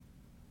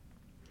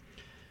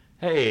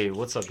Hey,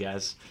 what's up,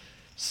 guys?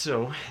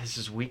 So, this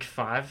is week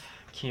 5.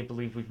 Can't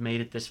believe we've made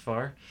it this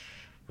far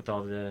with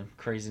all the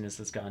craziness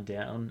that's gone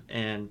down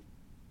and,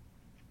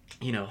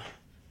 you know,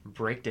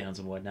 breakdowns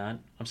and whatnot.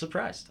 I'm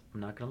surprised. I'm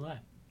not going to lie.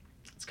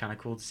 It's kind of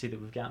cool to see that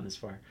we've gotten this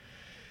far.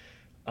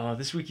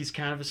 This week is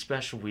kind of a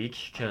special week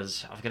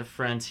because I've got a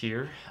friend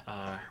here,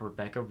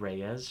 Rebecca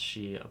Reyes.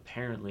 She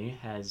apparently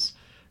has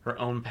her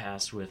own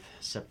past with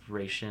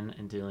separation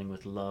and dealing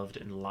with loved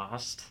and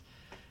lost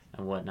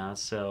and whatnot.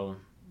 So,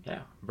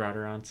 yeah, brought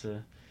her on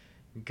to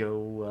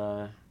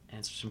go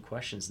answer some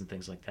questions and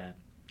things like that.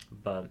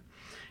 But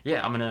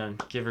yeah, I'm gonna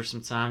give her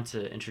some time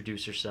to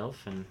introduce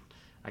herself and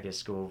I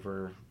guess go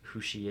over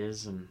who she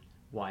is and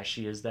why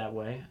she is that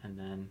way, and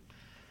then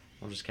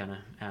we'll just kind of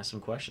ask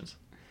some questions.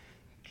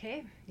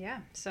 Okay, yeah.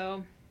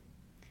 So,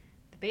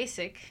 the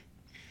basic.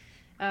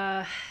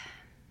 Uh,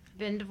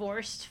 been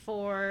divorced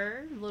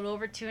for a little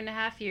over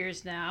 2.5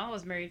 years now. I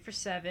was married for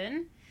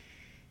 7.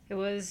 It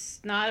was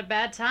not a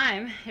bad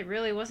time. It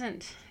really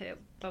wasn't.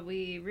 But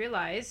we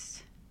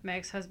realized, my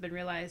ex-husband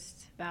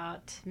realized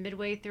about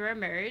midway through our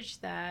marriage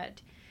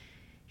that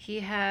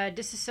he had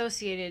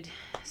disassociated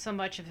so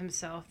much of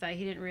himself that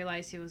he didn't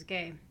realize he was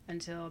gay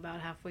until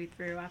about halfway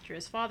through, after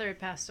his father had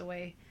passed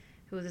away,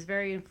 who was a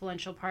very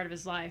influential part of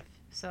his life.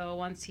 So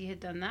once he had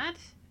done that,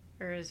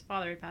 or his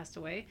father had passed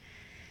away,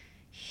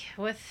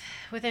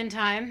 within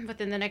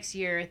the next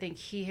year, I think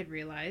he had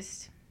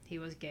realized he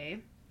was gay.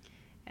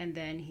 And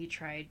then he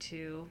tried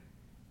to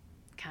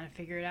kind of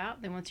figure it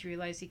out. Then once he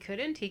realized he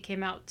couldn't, he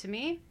came out to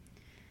me.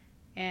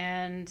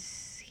 And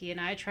he and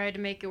I tried to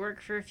make it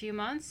work for a few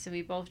months. And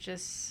we both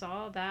just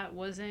saw that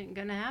wasn't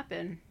going to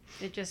happen.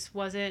 It just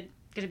wasn't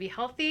going to be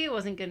healthy. It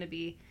wasn't going to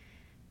be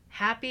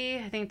happy.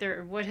 I think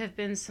there would have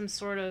been some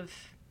sort of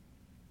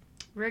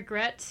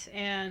regret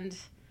and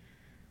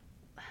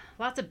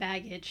lots of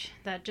baggage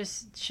that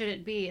just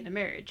shouldn't be in a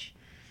marriage.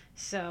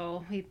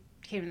 So we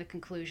came to the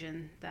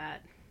conclusion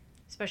that,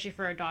 especially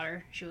for our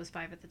daughter, she was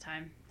 5 at the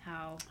time,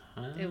 how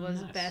it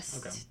was Nice.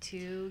 best Okay.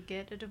 to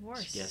get a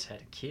divorce. So you guys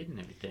had a kid and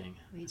everything.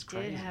 We That's did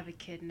crazy. have a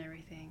kid and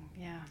everything,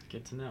 yeah.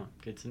 Good to know.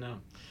 Good to know.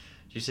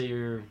 Did you say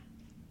your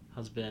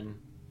husband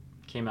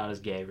came out as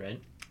gay,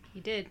 right? He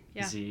did,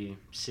 yeah. Is he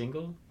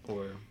single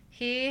or?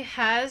 He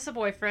has a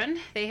boyfriend.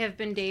 They have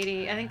been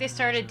dating. I think they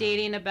started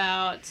dating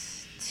about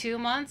 2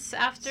 months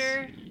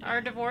after our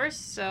divorce.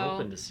 So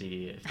Hoping to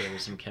see if there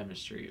was some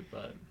chemistry,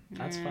 but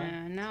that's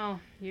fine.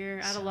 No, you're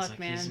out of Sounds luck, like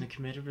man. he's in a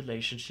committed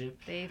relationship.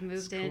 They've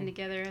moved That's in cool.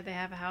 together. They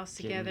have a house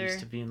Getting together. used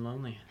to being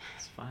lonely.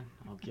 It's fine.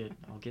 I'll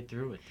get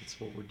through it. That's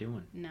what we're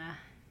doing. Nah,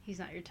 he's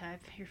not your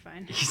type. You're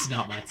fine. He's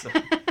not my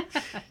type.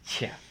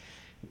 Yeah.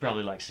 He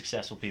probably likes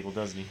successful people,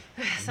 doesn't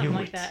he? Something Knew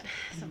like it. that.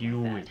 Knew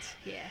Something like that.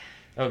 it.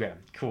 Yeah. Okay,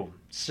 cool.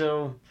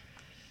 So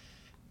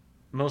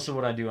most of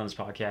what I do on this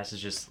podcast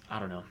is just, I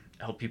don't know,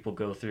 help people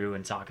go through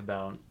and talk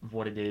about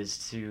what it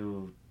is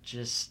to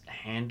just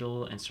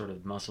handle and sort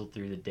of muscle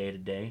through the day to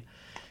day.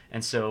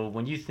 And so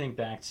when you think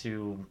back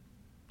to,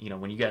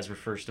 when you guys were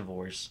first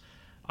divorced,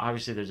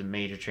 obviously there's a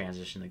major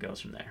transition that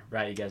goes from there,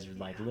 right? You guys are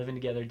like living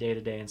together day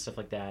to day and stuff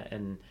like that.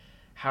 And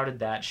how did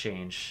that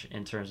change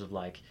in terms of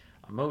like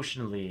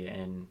emotionally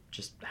and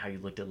just how you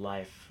looked at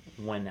life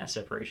when that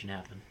separation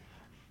happened?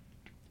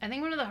 I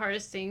think one of the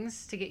hardest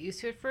things to get used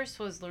to at first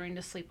was learning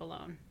to sleep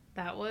alone.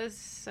 That was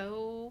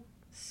so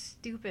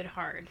stupid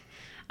hard.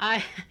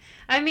 I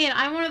mean,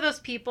 I'm one of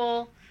those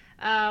people,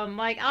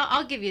 like,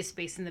 I'll give you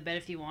space in the bed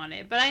if you want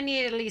it, but I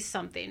need at least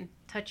something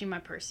touching my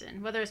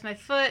person, whether it's my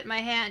foot, my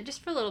hand,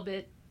 just for a little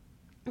bit.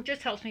 It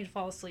just helps me to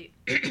fall asleep.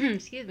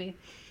 Excuse me.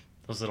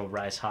 Those little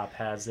rice hot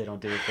pads, they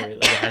don't do it for you.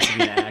 Like, it has to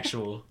be an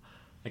actual,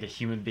 like a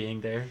human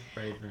being there,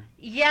 right?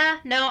 Yeah,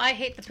 no, I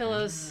hate the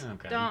pillows.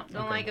 Okay. Don't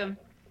like them.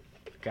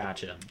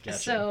 Gotcha.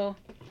 So,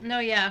 no,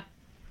 yeah.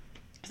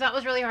 So that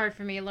was really hard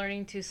for me,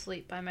 learning to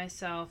sleep by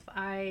myself.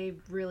 I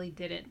really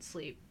didn't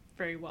sleep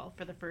very well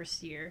for the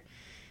first year.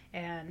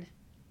 And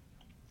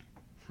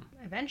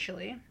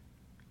eventually,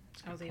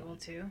 I was able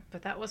to.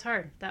 But that was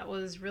hard. That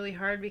was really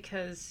hard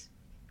because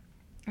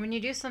when you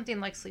do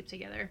something like sleep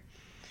together,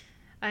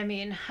 I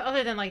mean,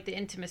 other than like the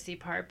intimacy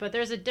part, but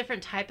there's a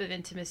different type of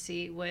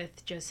intimacy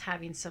with just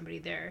having somebody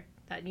there.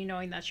 That you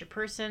knowing that's your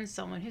person,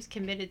 someone who's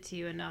committed to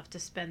you enough to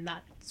spend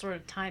that sort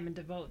of time and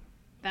devote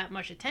that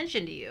much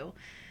attention to you.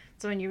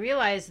 So when you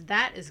realize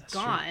that's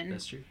gone,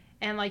 That's true.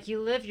 and like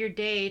you live your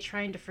day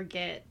trying to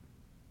forget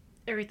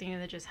everything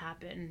that just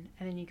happened,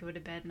 and then you go to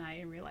bed at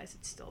night and realize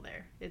it's still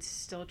there. It's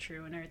still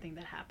true, and everything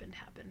that happened.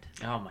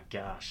 Oh my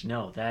gosh,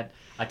 no,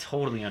 I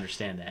totally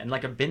understand that, and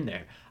like I've been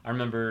there. I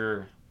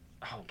remember,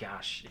 oh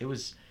gosh, it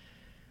was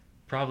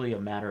probably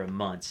a matter of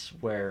months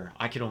where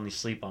I could only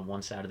sleep on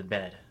one side of the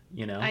bed.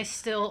 I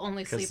still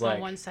only sleep on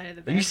one side of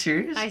the bed. Are you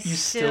serious? You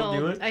still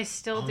do it? I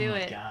still do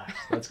it. Oh my gosh,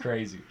 that's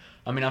crazy.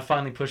 I mean, I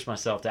finally pushed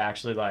myself to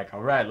actually like,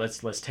 all right,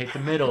 let's take the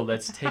middle.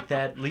 Let's take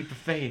that leap of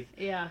faith.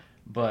 Yeah.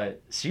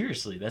 But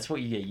seriously, that's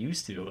what you get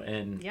used to.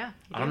 And yeah,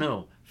 I don't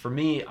know. For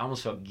me, I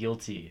almost felt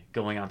guilty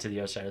going onto the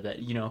other side of that,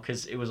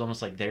 because it was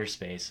almost like their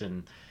space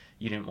and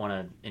you didn't want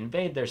to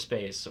invade their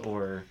space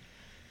or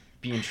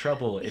be in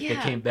trouble if they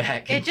Yeah. came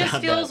back. It And just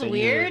found feels out that you were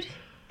weird.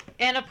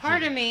 And a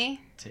part of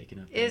me taking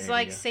up is their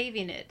like idea.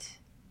 saving it.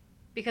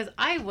 Because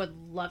I would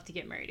love to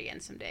get married again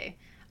someday.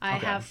 I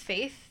Okay. have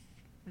faith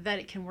that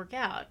it can work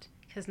out.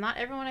 Because not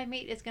everyone I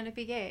meet is going to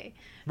be gay.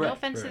 Right, No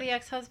offense to right. the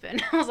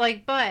ex-husband. I was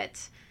like,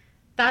 but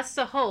that's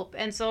the hope.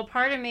 And so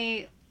part of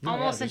me No, yeah,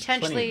 almost there's plenty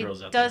of intentionally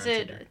girls out does there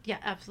on it. Tinder. Yeah,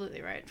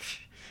 absolutely right.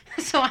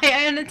 So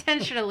I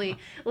unintentionally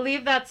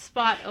leave that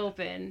spot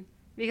open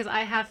because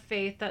I have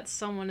faith that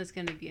someone is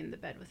going to be in the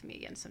bed with me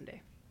again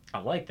someday. I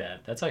like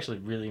that. That's actually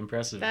really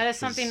impressive. That is 'cause-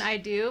 something I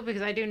do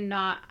because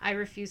I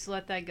refuse to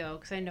let that go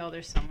because I know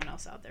there's someone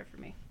else out there for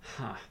me.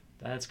 Huh,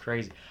 that's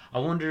crazy. I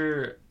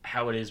wonder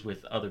how it is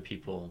with other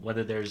people,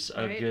 whether there's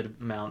a Right. good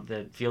amount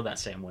that feel that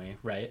same way,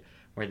 right?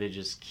 Where they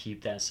just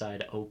keep that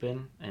side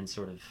open and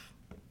sort of,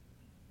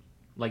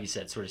 like you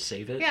said, sort of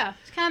save it. Yeah,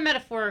 it's kind of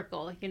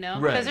metaphorical, you know?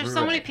 Right, Because there's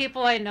so many right.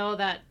 people I know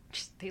that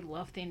just, they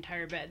love the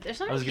entire bed. There's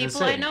so I many was gonna people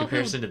say, I in know who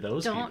comparison to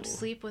those don't people.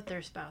 sleep with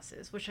their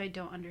spouses, which I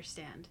don't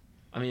understand.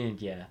 I mean,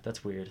 yeah,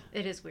 that's weird.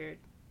 It is weird.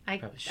 I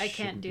Probably can't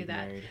shouldn't do be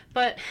that. married.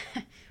 But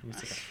Maybe it's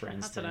like a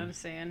friend's that's thing. what I'm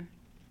saying.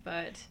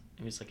 But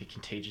Maybe it's like a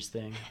contagious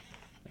thing.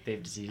 Like they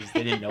have disease.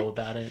 They didn't know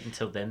about it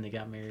until then they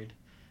got married.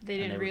 they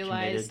And didn't were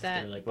realize committed. They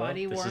that were like, well,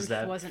 body this is warmth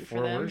that wasn't for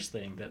four them. worst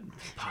thing. That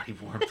body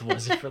warmth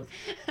wasn't for them.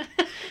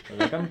 They're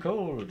like, I'm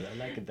cold. I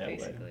like it that way.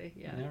 Basically,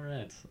 yeah. All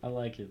right. I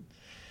like it.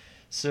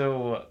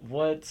 So,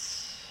 what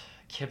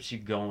kept you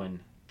going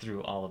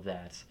through all of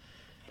that?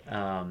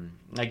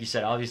 Like you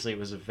said, obviously it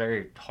was a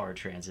very hard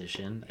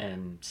transition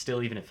and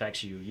still even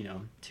affects you,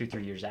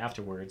 2-3 years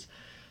afterwards.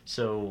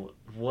 So,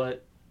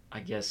 what,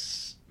 I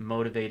guess,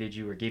 motivated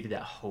you or gave you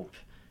that hope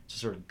to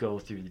sort of go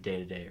through the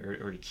day-to-day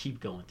or to keep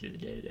going through the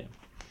day-to-day?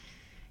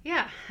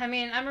 Yeah, I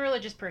mean, I'm a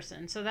religious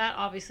person, so that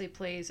obviously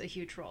plays a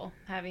huge role.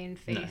 Having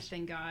faith Nice.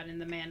 in God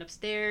and the man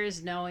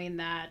upstairs, knowing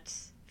that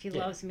if he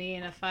Yeah. loves me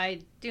and if I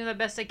do the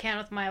best I can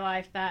with my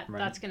life, Right.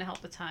 that's going to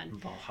help a ton.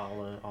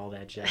 Valhalla, all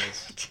that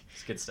jazz.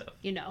 It's good stuff.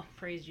 You know,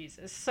 praise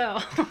Jesus. So,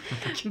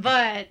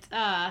 but,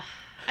 I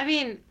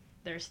mean,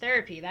 there's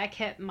therapy. That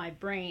kept my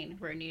brain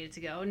where it needed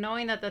to go,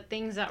 knowing that the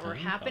things that were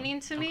Okay, happening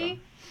to okay.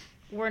 me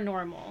were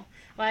normal.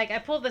 Like, I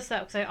pulled this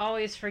up because I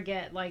always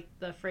forget, like,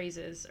 the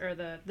phrases or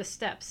the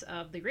steps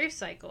of the grief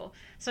cycle.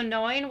 So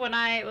knowing when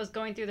I was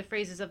going through the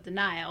phases of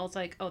denial, it's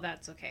like, oh,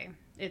 that's okay.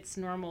 It's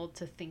normal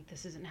to think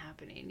this isn't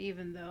happening,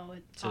 even though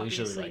it So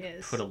obviously usually, like,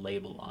 is. put a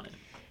label on it.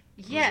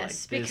 It was Yes, like, this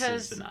is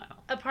because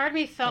denial. a part of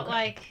me felt Okay.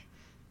 like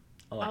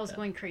I I was that.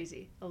 going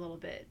crazy a little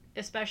bit,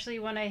 especially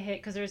when I hit,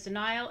 because there's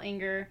denial,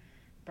 anger,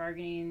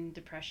 bargaining,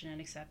 depression,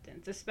 and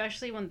acceptance,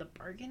 especially when the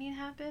bargaining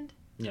happened.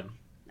 Yeah.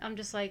 I'm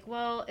just like,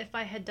 well, if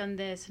I had done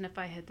this and if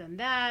I had done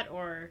that,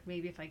 or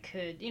maybe if I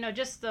could,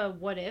 just the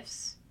what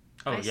ifs.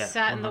 Oh, I yeah.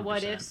 sat in the 100%.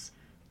 what ifs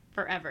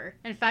forever.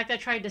 In fact, I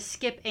tried to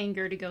skip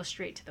anger to go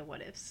straight to the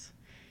what ifs.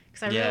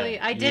 Because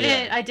I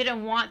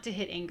didn't want to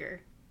hit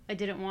anger. I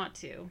didn't want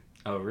to.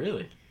 Oh,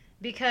 really?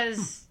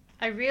 Because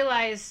I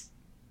realized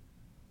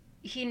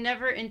he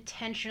never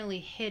intentionally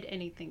hid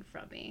anything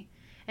from me.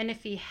 And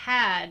if he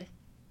had,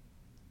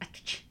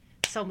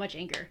 so much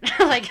anger.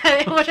 Like,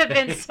 it would have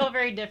been so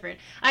very different.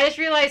 I just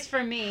realized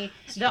for me,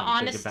 the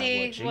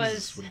honesty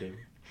was...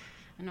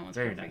 I know it's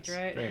very perfect, nice.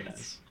 right? Very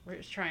nice. We're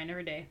just trying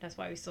every day. That's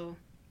why we still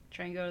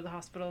try and go to the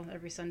hospital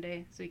every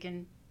Sunday so we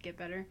can get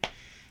better.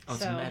 Oh,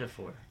 it's a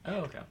metaphor. Oh,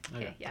 okay.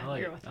 Okay, yeah, I like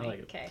you're it. with I me. like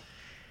it. Okay.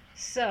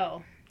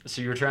 So,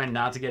 So you were trying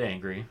not to get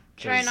angry.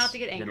 Trying not to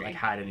get You didn't, angry. like,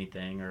 hide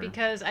anything or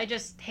because I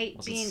just hate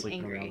wasn't being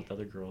sleeping around angry. with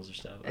other girls or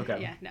stuff.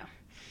 Okay. Yeah, no.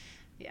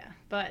 Yeah,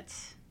 but,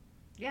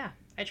 yeah,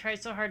 I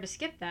tried so hard to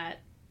skip that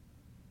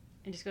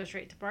and just go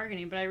straight to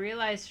bargaining. But I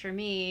realized for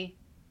me,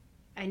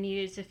 I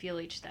needed to feel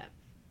each step,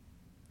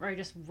 or I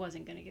just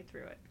wasn't going to get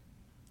through it.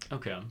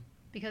 Okay.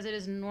 Because it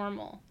is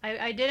normal.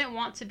 I didn't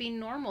want to be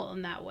normal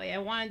in that way. I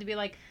wanted to be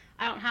like,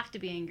 I don't have to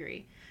be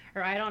angry,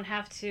 or I don't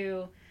have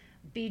to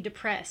be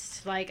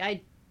depressed. Like, I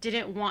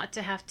didn't want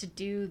to have to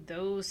do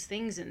those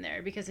things in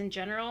there, because in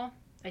general,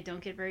 I don't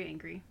get very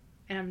angry,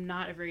 and I'm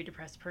not a very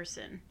depressed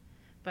person.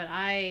 But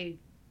I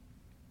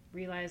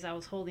realized I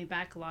was holding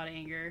back a lot of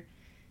anger,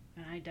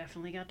 and I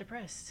definitely got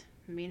depressed.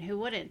 I mean, who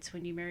wouldn't?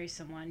 When you marry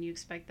someone, you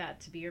expect that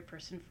to be your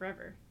person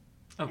forever.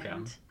 Okay.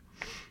 And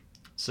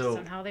So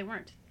somehow they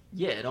weren't.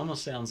 yeah, it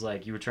almost sounds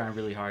like you were trying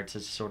really hard to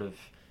sort of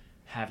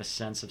have a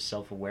sense of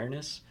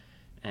self-awareness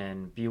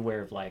and be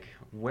aware of, like,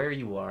 where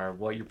you are,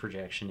 what your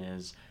projection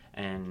is,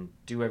 and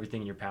do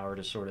everything in your power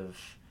to sort of,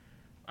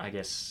 I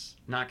guess,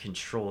 not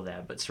control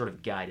that, but sort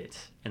of guide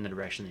it in the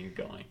direction that you're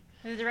going.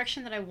 The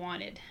direction that I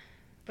wanted.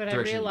 But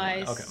Direction I you wanted,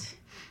 realized okay.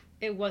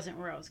 it wasn't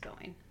where I was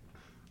going.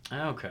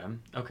 Okay.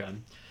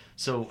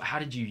 So how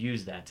did you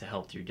use that to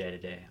help through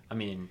day-to-day? I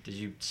mean, did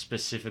you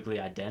specifically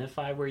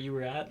identify where you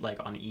were at, like,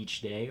 on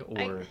each day,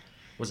 or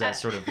was that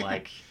sort of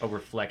like a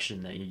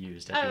reflection that you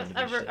used at the end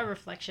of each day? A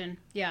reflection.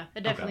 Yeah,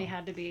 it definitely Okay.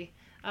 had to be.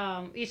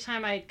 Each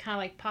time I'd kind of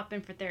like pop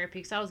in for therapy,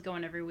 because I was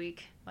going every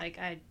week. Like,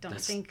 I don't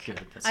That's think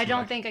good. I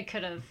don't think I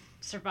could have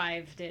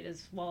survived it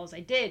as well as I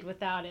did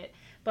without it.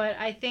 But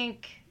I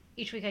think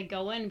each week I'd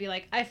go in and be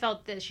like, I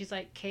felt this. She's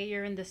like, okay,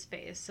 you're in this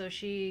phase. So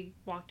she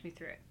walked me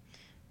through it.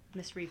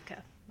 Miss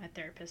Rebecca, my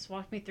therapist,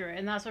 walked me through it.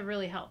 And that's what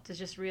really helped, is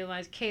just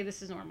realize, okay,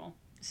 this is normal.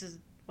 This is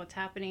what's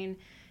happening.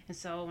 And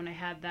so when I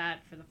had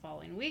that for the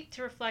following week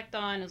to reflect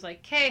on, it was like,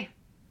 okay,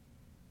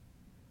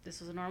 this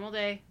was a normal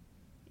day,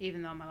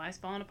 even though my life's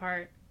falling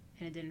apart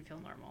and it didn't feel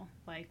normal.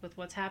 Like, with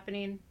what's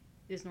happening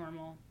is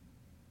normal,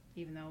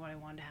 even though what I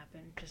wanted to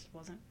happen just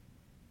wasn't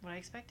what I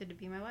expected to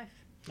be my life.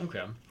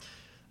 Okay.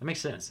 That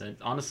makes sense. It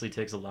honestly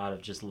takes a lot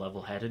of just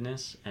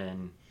level-headedness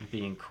and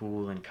being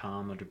cool and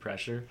calm under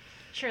pressure.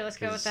 Sure, let's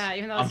go with that,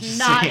 even though I'm it's just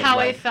not saying, how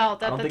like, I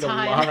felt at the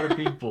time. I don't think a lot of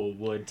people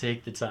would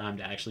take the time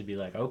to actually be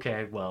like,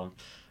 okay, well,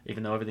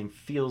 even though everything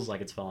feels like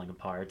it's falling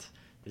apart,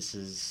 this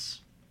is,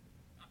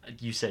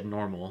 you said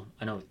normal.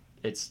 I know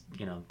it's,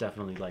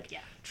 definitely like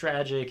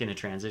tragic and a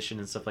transition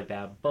and stuff like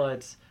that,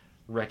 but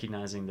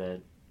recognizing that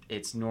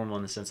it's normal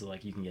in the sense of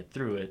like you can get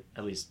through it.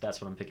 At least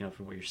that's what I'm picking up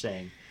from what you're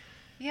saying.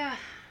 Yeah.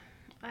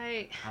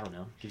 I don't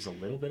know. Gives a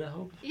little bit of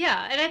hope.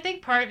 Yeah, and I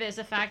think part of it is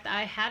the fact that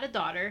I had a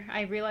daughter.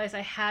 I realized I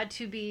had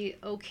to be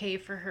okay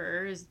for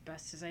her as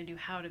best as I knew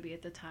how to be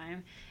at the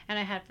time. And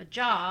I had a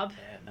job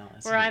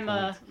where I'm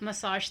a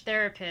massage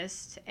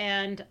therapist,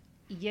 and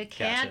you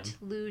can't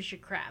lose your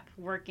crap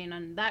working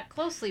on that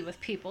closely with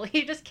people.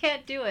 You just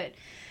can't do it.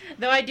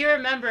 Though I do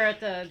remember at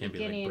the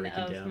beginning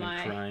of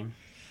my... crying.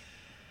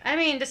 I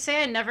mean, to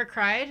say I never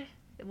cried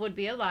would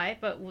be a lie,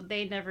 but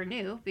they never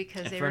knew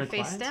because they were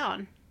face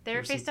down. They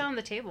were face down on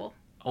the table.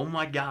 Oh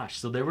my gosh!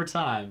 So there were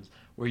times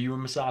where you were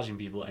massaging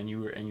people and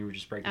you were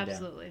just breaking down.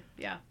 Absolutely,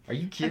 yeah. Are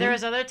you kidding? And there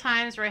was other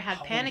times where I had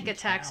panic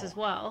attacks as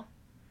well,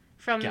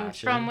 from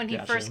when he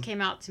first came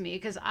out to me,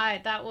 because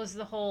that was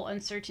the whole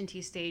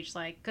uncertainty stage.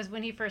 Like, because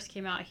when he first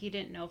came out, he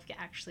didn't know if he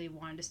actually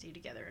wanted to stay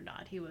together or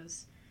not. He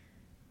was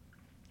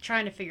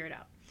trying to figure it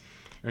out.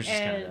 It was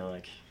just kind of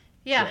like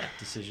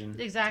decision.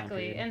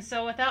 Exactly. And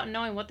so without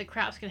knowing what the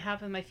crap's gonna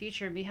happen in my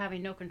future and me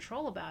having no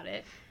control about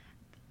it,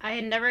 I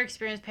had never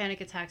experienced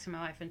panic attacks in my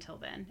life until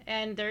then.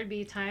 And there'd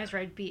be times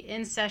where I'd be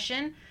in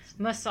session,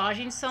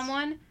 massaging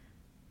someone,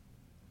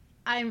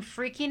 I'm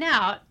freaking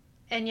out,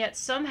 and yet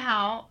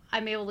somehow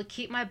I'm able to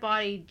keep my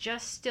body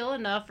just still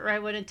enough, or I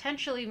would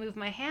intentionally move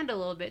my hand a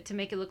little bit to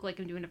make it look like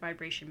I'm doing a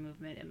vibration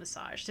movement in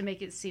massage, to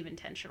make it seem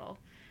intentional,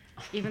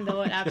 even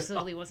though it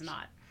absolutely was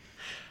not.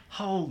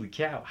 Holy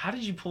cow. How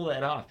did you pull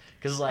that off?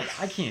 Because, like,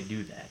 I can't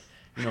do that.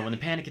 When the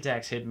panic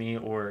attacks hit me,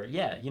 or,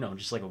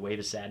 just like a wave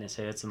of sadness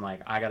hits, and,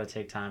 like, I got to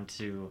take time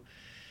to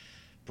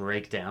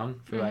break down,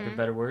 for lack of a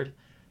better word.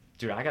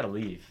 Dude, I got to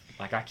leave.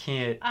 Like, I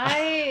can't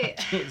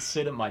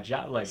sit at my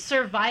job. Like,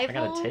 survival?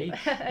 I got to take,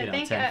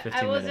 10, 15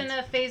 I was minutes. in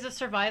a phase of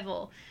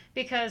survival,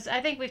 because I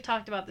think we've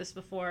talked about this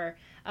before,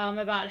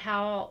 about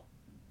how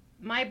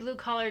my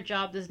blue-collar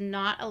job does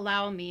not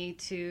allow me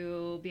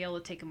to be able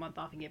to take a month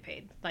off and get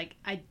paid. Like,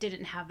 I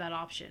didn't have that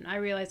option. I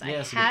realized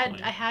I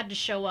had to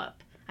show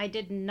up. I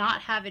did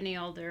not have any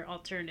other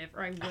alternative,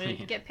 or I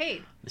wouldn't get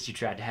paid. Unless you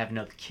tried to have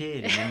another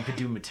kid, and then you could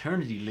do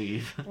maternity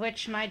leave.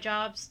 Which my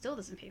job still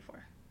doesn't pay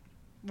for,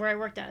 where I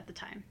worked at the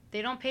time.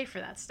 They don't pay for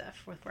that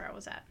stuff with where I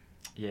was at.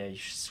 Yeah, you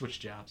should switch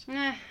jobs.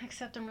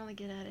 Except I'm really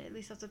good at it. At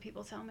least that's what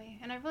people tell me.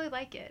 And I really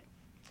like it.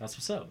 That's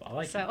what's up. I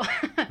like it. So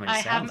I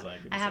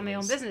have my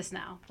own business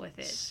now with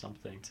it.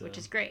 Something to... Which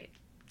is great.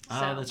 Oh,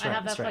 so that's right. I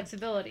have that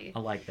flexibility. I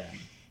like that.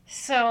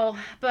 So,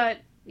 but...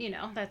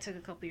 that took a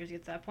couple years to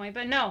get to that point.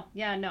 But no,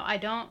 I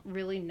don't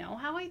really know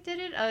how I did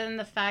it, other than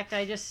the fact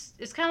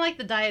it's kind of like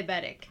the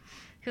diabetic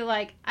who,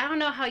 like, I don't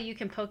know how you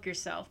can poke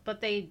yourself, but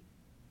they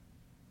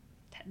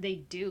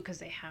do because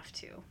they have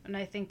to. And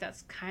I think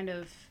that's kind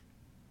of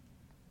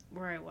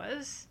where I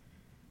was.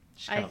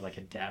 Just kind of like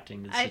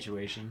adapting to the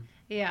situation.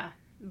 Yeah.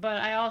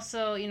 But I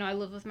also, I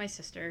lived with my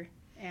sister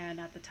and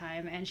at the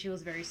time, and she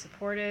was very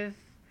supportive.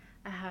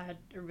 I had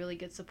a really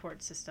good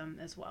support system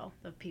as well,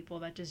 of people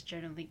that just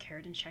genuinely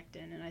cared and checked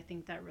in, and I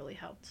think that really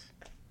helped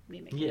me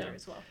make it through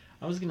as well.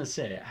 I was going to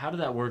say, how did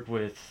that work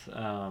with,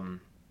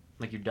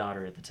 like, your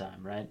daughter at the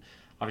time, right?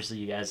 Obviously,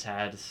 you guys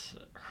had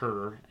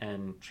her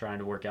and trying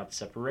to work out the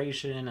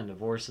separation and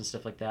divorce and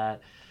stuff like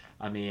that.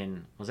 I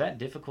mean, was that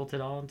difficult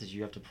at all? Did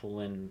you have to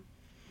pull in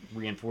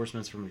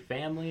reinforcements from your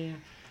family?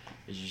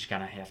 Did you just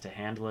kind of have to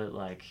handle it,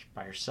 like,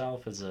 by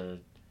yourself as a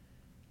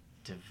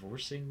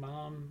divorcing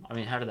mom? I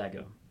mean, how did that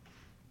go?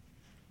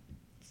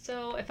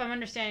 So, if I'm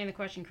understanding the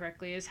question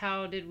correctly, is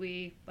how did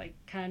we, like,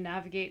 kind of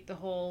navigate the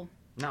whole...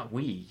 Not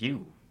we,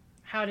 you.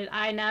 How did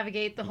I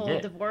navigate the whole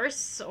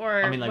divorce,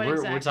 or I mean, like,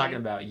 we're talking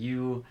about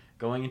you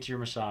going into your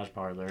massage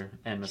parlor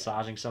and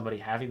massaging somebody,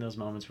 having those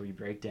moments where you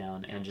break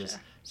down and just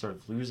sort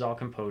of lose all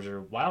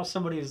composure while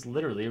somebody is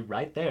literally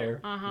right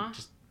there,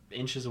 just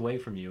inches away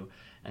from you,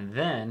 and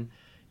then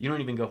you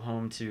don't even go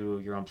home to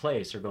your own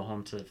place or go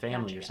home to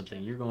family or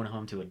something. You're going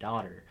home to a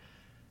daughter.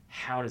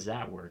 How does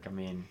that work? I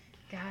mean...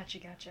 Gotcha.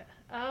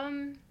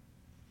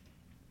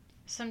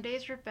 Some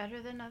days were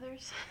better than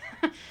others.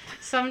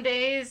 Some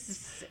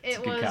days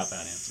it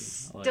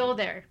was still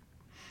there.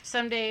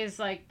 Some days,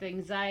 like, the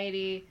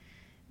anxiety,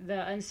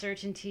 the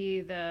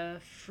uncertainty, the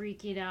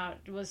freaking out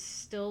was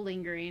still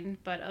lingering,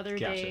 but other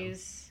Gotcha.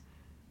 days,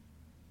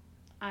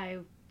 I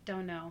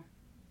don't know.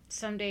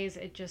 Some days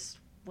it just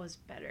was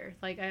better.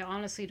 Like, I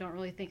honestly don't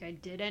really think I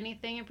did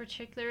anything in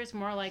particular. It's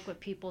more like what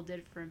people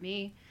did for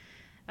me.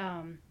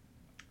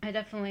 I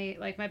definitely,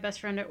 like my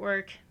best friend at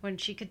work, when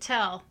she could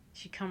tell,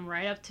 she'd come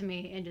right up to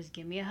me and just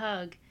give me a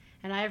hug.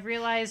 And I've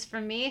realized for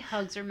me,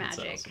 hugs are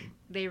magic. That's awesome.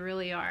 They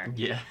really are.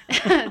 Yeah.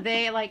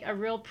 They like a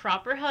real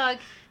proper hug.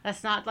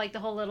 That's not like the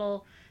whole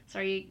little,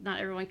 sorry, not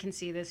everyone can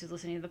see this who's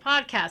listening to the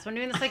podcast. I'm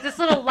doing this like this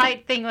little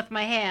light thing with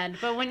my hand.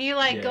 But when you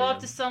like go up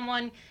to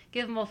someone,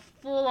 give them a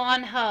full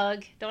on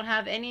hug, don't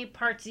have any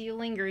parts of you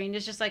lingering,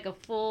 it's just like a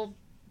full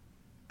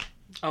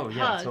Oh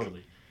yeah, hug.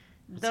 Totally.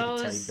 It's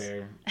Those like a teddy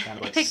bear, kind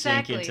of like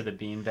exactly. sink into the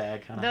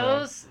beanbag kind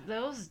of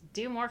Those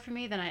do more for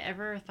me than I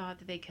ever thought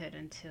that they could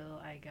until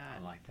I got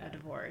I like that. a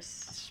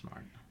divorce. That's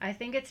smart. I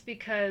think it's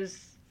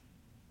because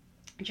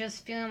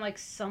just feeling like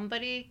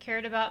somebody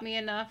cared about me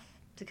enough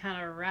to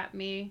kind of wrap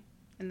me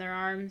in their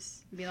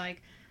arms and be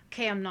like,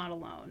 okay, I'm not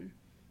alone.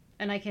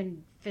 And I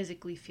can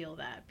physically feel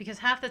that. Because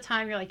half the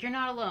time you're like, you're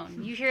not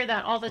alone. You hear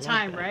that all the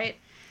time, right?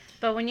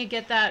 But when you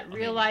get that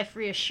real life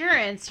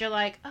reassurance, you're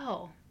like,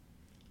 oh,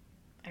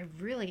 I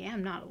really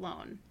am not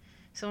alone.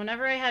 So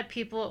whenever I had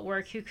people at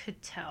work who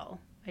could tell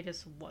I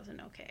just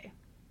wasn't okay,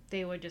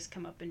 they would just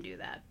come up and do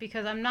that.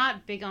 Because I'm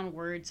not big on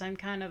words. I'm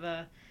kind of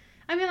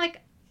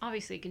like,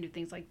 obviously you can do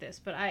things like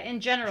this, but in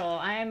general,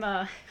 I'm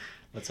a...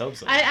 Let's hope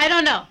so. I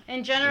don't know.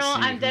 In general,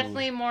 I'm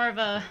definitely more of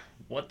a...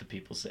 What the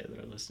people say that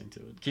are listening to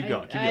it. Keep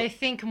going. I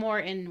think more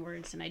in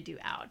words than I do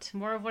out.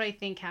 More of what I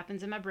think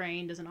happens in my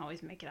brain doesn't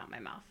always make it out my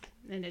mouth.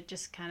 And it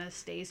just kind of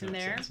stays in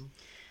there. Sense.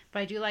 But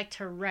I do like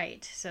to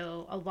write.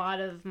 So a lot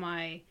of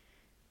my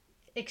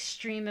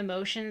extreme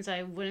emotions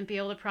I wouldn't be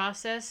able to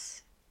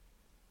process.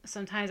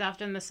 Sometimes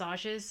after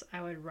massages,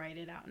 I would write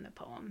it out in a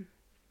poem.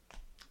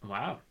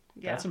 Wow.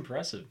 Yeah. That's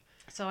impressive.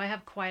 So I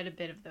have quite a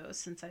bit of those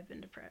since I've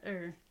been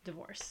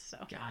divorced. So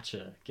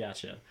Gotcha.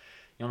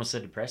 You almost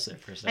said depressed there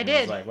for a I second. did.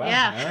 I was like, wow,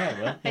 yeah. All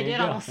right, well, I did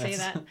almost say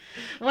that.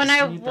 When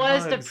I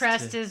was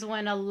depressed is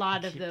when a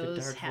lot of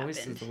those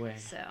happened.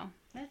 So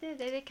they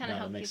did kind of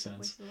help keep the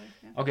voices away.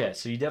 Yeah. Okay,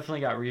 so you definitely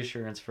got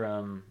reassurance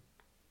from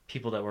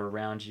people that were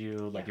around you,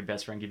 like your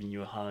best friend giving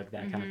you a hug,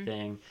 that kind of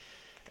thing.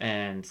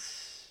 And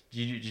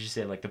did you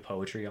say like the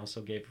poetry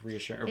also gave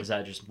reassurance, or was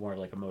that just more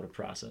like a mode of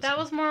process? That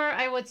was more,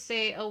 I would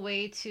say, a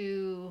way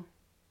to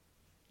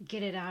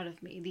get it out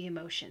of me, the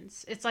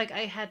emotions. It's like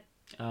I had...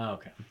 Oh,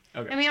 okay.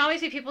 I mean,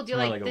 obviously people do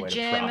like the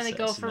gym and they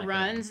go for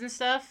runs and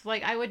stuff.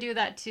 Like I would do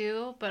that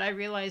too, but I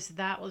realized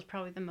that was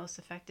probably the most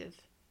effective,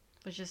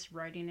 was just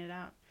writing it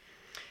out.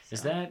 So.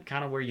 Is that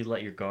kind of where you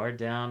let your guard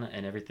down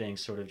and everything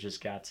sort of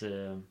just got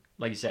to,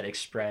 like you said,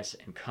 express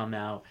and come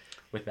out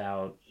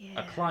without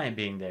a client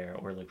being there,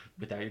 or like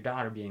without your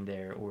daughter being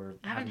there, or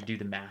having to do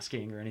the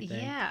masking or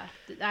anything? Yeah,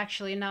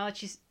 actually, now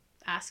that you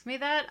ask me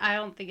that, I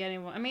don't think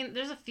anyone... I mean,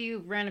 there's a few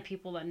random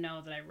people that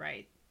know that I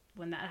write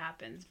when that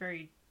happens.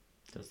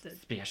 Those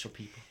special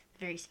people.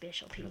 Very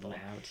special people.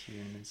 Loud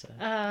here and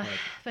inside.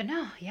 But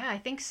no, yeah, I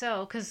think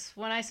so. Because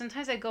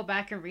sometimes I go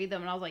back and read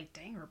them, and I was like,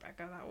 dang,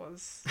 Rebecca, that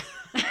was...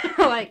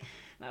 like,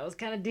 that was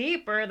kind of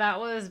deep, or that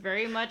was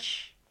very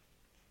much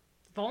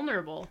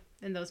vulnerable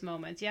in those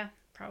moments. Yeah,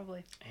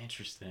 probably.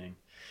 Interesting.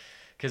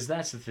 Because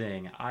that's the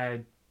thing.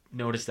 I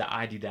noticed that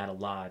I do that a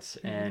lot.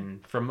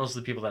 And from most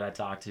of the people that I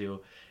talk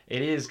to,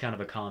 it is kind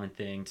of a common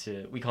thing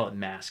we call it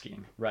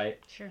masking, right?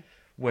 Sure.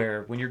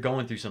 Where when you're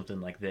going through something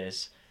like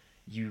this,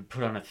 you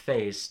put on a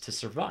face to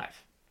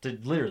survive, to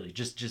literally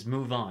just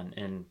move on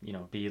and,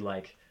 be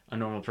like a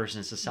normal person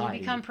in society.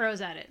 You become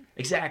pros at it.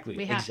 Exactly.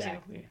 We have to.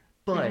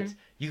 But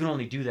you can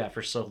only do that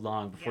for so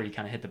long before you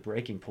kind of hit the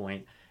breaking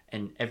point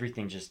and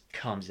everything just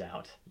comes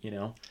out,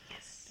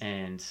 Yes.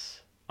 And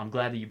I'm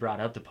glad that you brought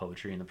up the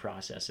poetry and the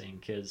processing,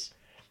 because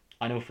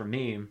I know for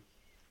me,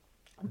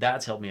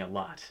 that's helped me a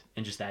lot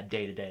in just that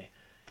day to day.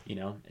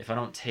 If I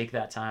don't take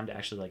that time to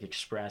actually like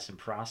express and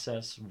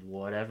process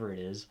whatever it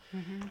is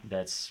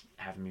that's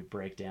having me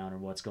break down or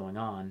what's going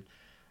on,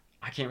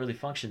 I can't really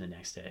function the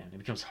next day, and it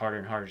becomes harder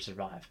and harder to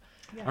survive.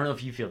 Yeah. I don't know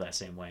if you feel that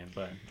same way,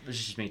 but this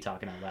is just me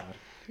talking out loud.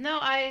 No,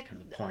 kind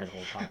of the point of the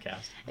whole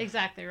podcast.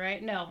 Exactly,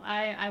 right? No,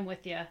 I'm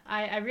with you.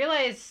 I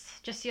realized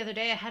just the other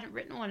day I hadn't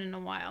written one in a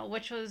while,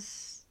 which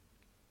was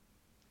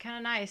kind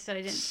of nice that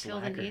I didn't feel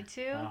the need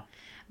to. Wow.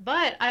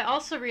 But I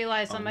also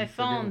realized on my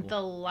phone the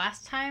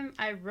last time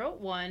I wrote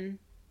one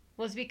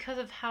was because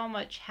of how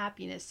much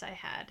happiness I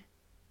had.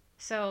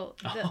 So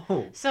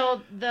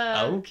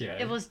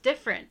it was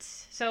different.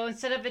 So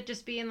instead of it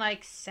just being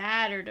like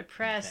sad or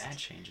depressed, that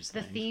changes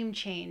the theme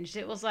changed.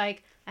 It was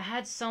like I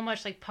had so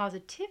much like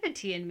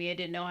positivity in me, I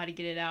didn't know how to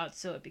get it out,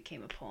 so it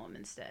became a poem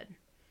instead.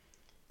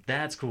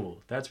 That's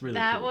cool. That's really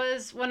cool. That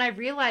was when I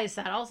realized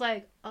that. I was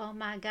like, oh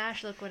my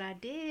gosh, look what I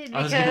did.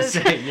 Because, I was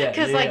going to say,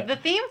 because the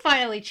theme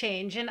finally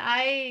changed, and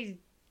I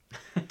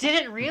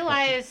didn't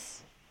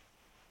realize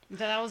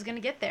that I was going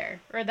to get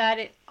there, or that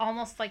it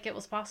almost like it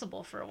was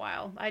possible for a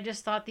while. I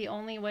just thought the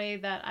only way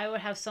that I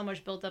would have so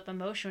much built up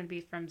emotion would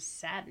be from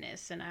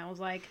sadness. And I was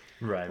like,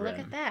 Right, look right.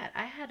 at that.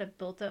 I had a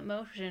built up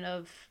emotion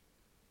of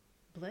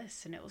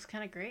bliss, and it was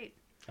kind of great.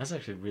 That's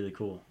actually really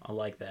cool. I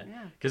like that.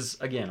 Yeah. Because,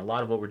 again, a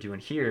lot of what we're doing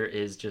here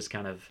is just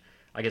kind of,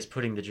 I guess,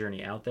 putting the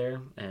journey out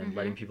there and Mm-hmm.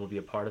 letting people be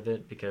a part of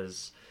it.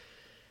 Because,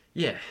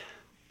 yeah,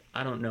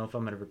 I don't know if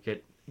I'm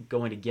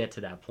going to get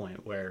to that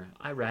point where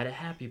I write a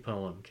happy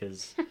poem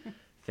because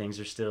things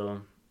are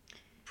still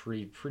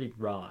pretty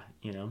raw,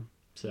 you know?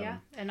 So, Yeah,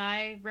 and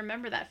I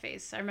remember that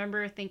face. I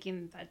remember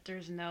thinking that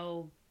there's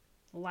no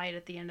light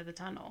at the end of the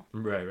tunnel.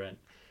 right, right.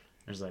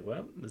 I was like,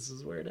 well, this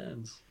is where it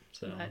ends.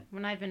 So, But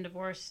when I'd been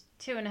divorced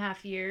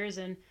 2.5 years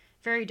and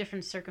very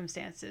different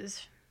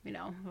circumstances,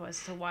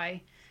 as to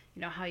why,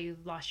 how you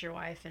lost your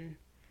wife and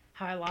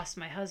how I lost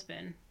my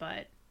husband,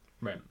 but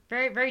right.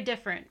 very, very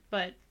different.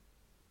 But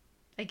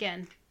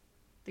again,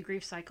 the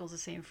grief cycle is the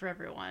same for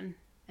everyone,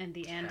 and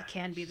the end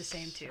can be the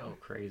same too. So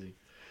crazy.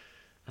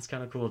 That's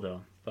kind of cool,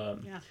 though.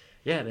 But Yeah.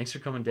 yeah, thanks for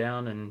coming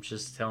down and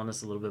just telling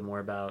us a little bit more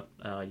about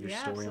your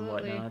story and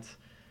absolutely. whatnot.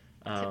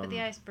 Tip of the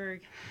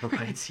iceberg.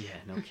 Right, yeah,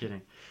 no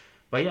kidding.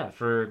 But yeah,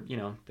 for,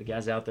 the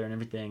guys out there and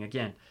everything,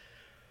 again,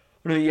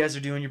 I know you guys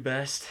are doing your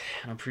best.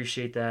 I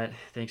appreciate that.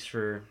 Thanks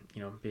for,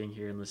 being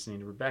here and listening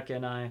to Rebecca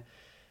and I.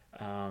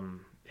 Yeah,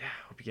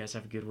 hope you guys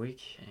have a good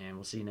week, and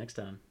we'll see you next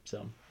time.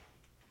 So.